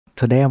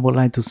Today I would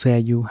like to share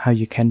you how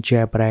you can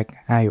jailbreak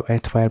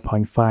iOS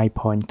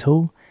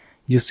 12.5.2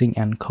 using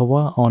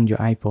Uncover on your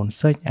iPhone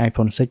 6,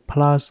 iPhone 6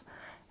 Plus,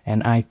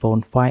 and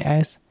iPhone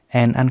 5s.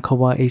 And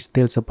Uncover is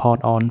still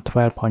support on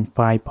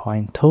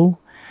 12.5.2.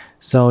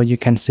 So you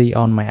can see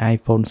on my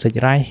iPhone 6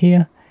 right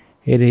here,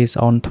 it is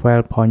on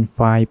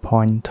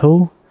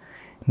 12.5.2.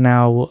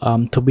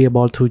 Now to be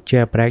able to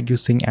jailbreak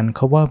using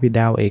Uncover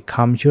without a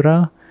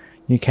computer,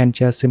 you can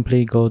just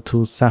simply go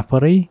to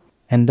Safari,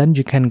 and then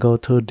you can go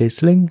to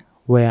this link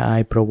where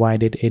I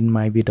provided in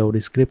my video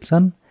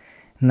description.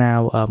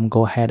 Now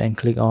go ahead and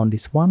click on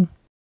this one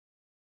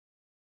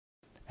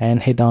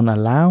and hit on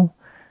allow.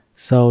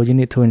 So you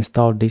need to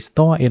install this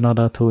store in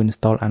order to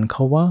install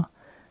Uncover.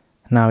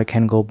 Now we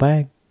can go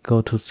back,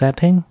 go to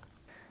setting.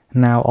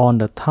 Now on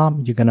the top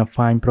you're gonna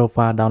find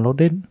profile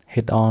downloaded,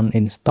 hit on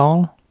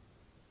install,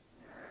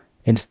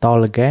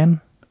 install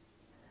again,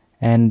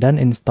 and then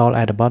install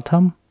at the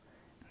bottom.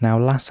 Now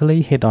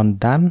lastly hit on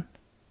done,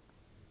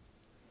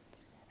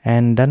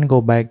 and then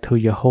go back to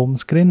your home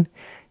screen.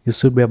 You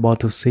should be able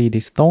to see the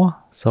store,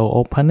 so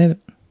open it.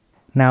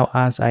 Now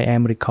as I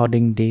am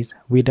recording this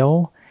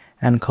video,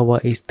 Uncover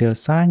is still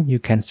signed. You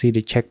can see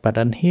the check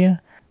button here,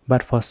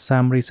 but for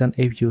some reason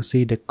if you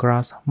see the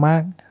cross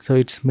mark, so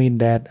it means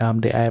that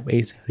the app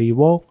is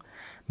revoked.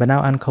 But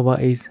now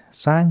Uncover is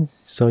signed,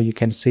 so you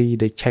can see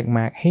the check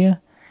mark here.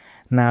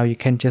 Now you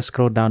can just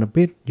scroll down a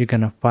bit, you're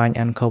gonna find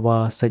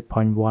Uncover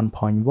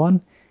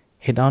 6.1.1,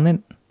 hit on it,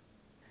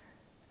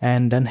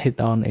 and then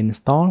hit on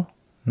install.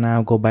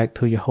 Now go back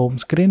to your home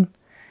screen,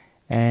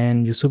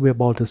 and you should be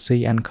able to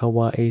see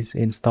Uncover is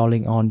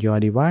installing on your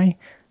device.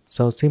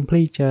 So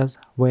simply just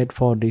wait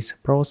for this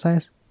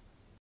process.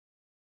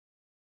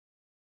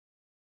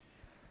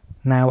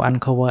 Now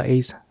Uncover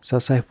is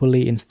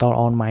successfully installed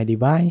on my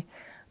device,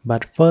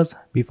 but first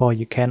before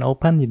you can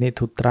open, you need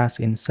to trust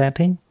in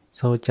setting.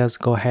 So just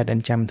go ahead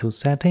and jump to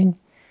setting,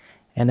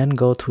 and then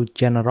go to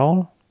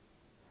general,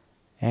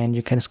 and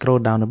you can scroll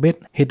down a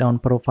bit, hit on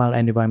profile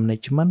and device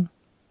management,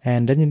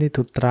 and then you need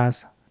to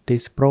trust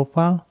this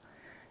profile.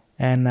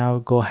 And now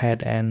go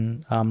ahead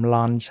and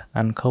launch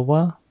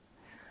Uncover.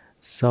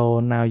 So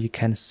now you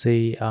can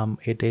see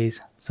it is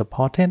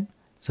supported,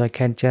 so I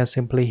can just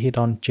simply hit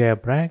on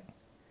jailbreak.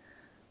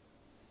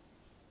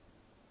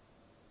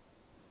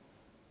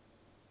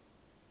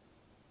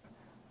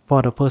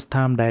 For the first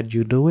time that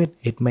you do it,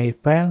 it may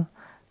fail,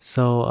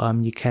 so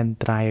you can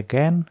try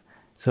again.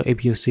 So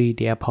if you see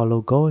the Apple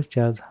logo,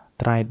 just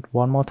try it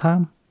one more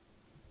time.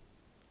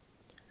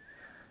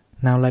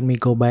 Now let me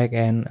go back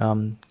and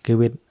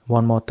give it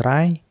one more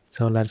try.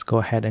 So let's go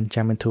ahead and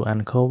jump into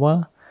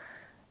Uncover.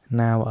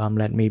 Now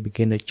let me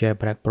begin the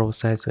jailbreak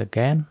process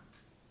again.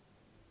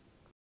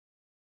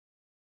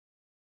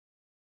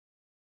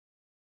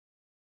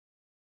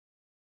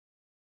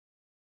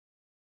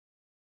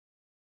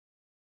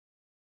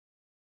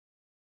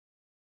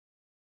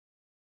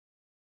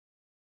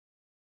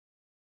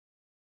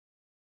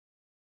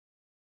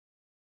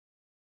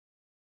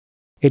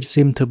 It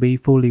seems to be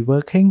fully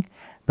working,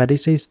 but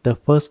this is the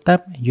first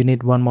step. You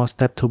need one more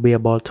step to be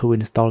able to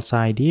install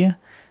Cydia.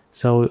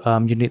 So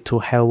you need to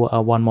have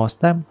one more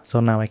step. So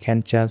now I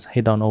can just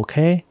hit on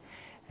OK,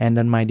 and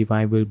then my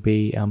device will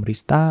be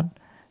restart,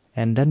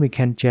 and then we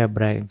can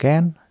jailbreak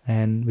again,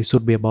 and we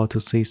should be able to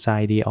see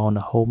Cydia on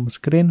the home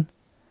screen.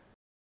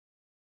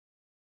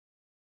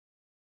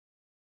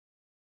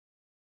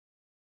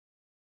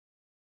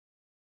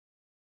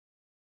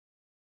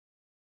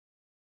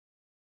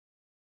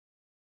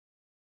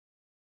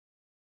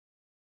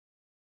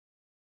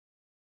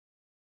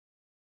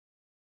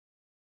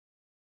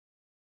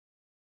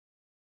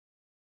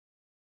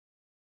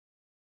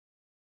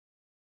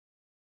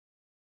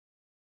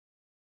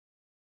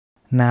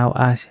 Now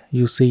as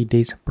you see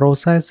this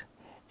process,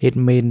 it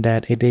means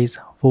that it is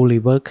fully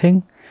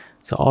working.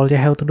 So all you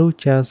have to do,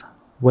 just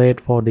wait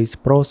for this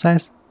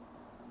process.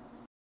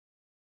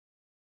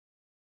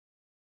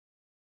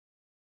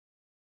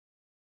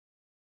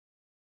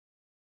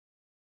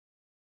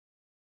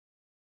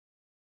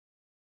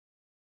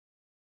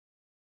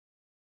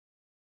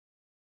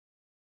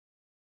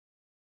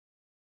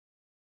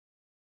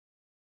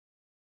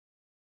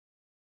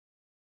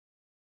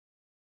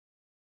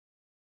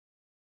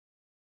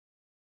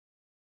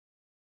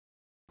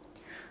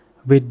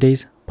 With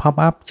this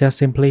pop-up, just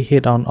simply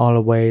hit on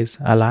always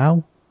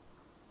allow.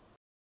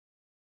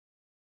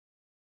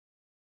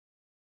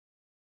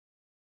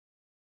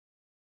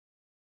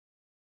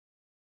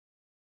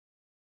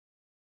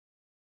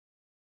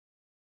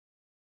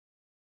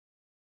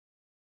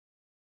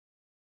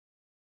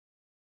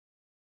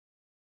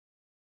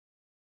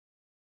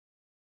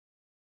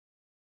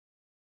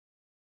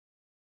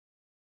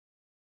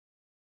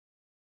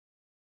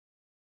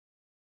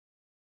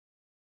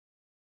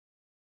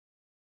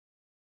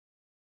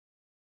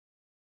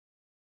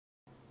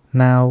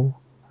 Now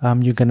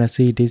you're gonna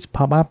see this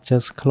pop-up,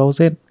 just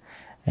close it,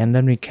 and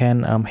then we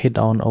can hit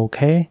on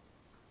OK.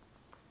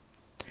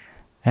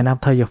 And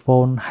after your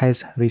phone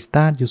has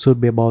restarted, you should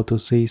be able to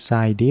see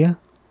Cydia.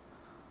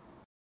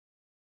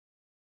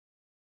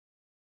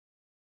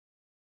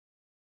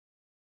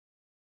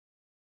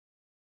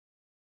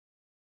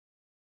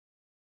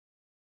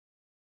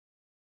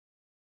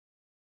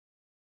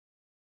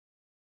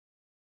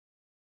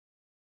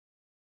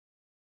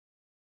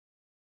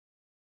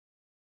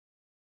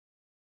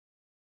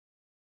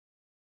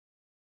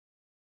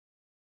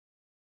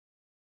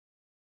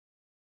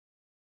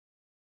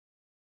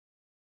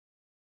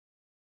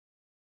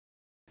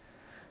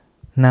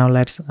 Now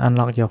let's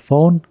unlock your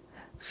phone.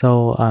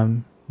 So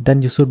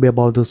then you should be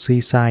able to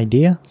see side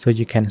here. So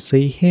you can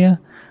see here.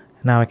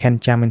 Now I can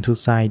jump into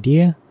side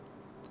here,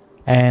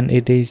 and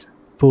it is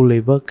fully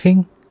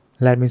working.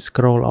 Let me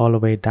scroll all the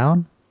way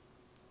down.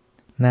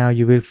 Now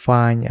you will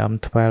find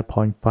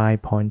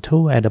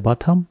 12.5.2 at the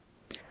bottom.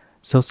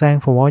 So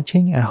thanks for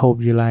watching. I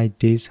hope you like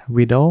this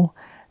video,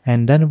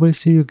 and then we'll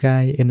see you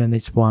guys in the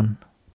next one.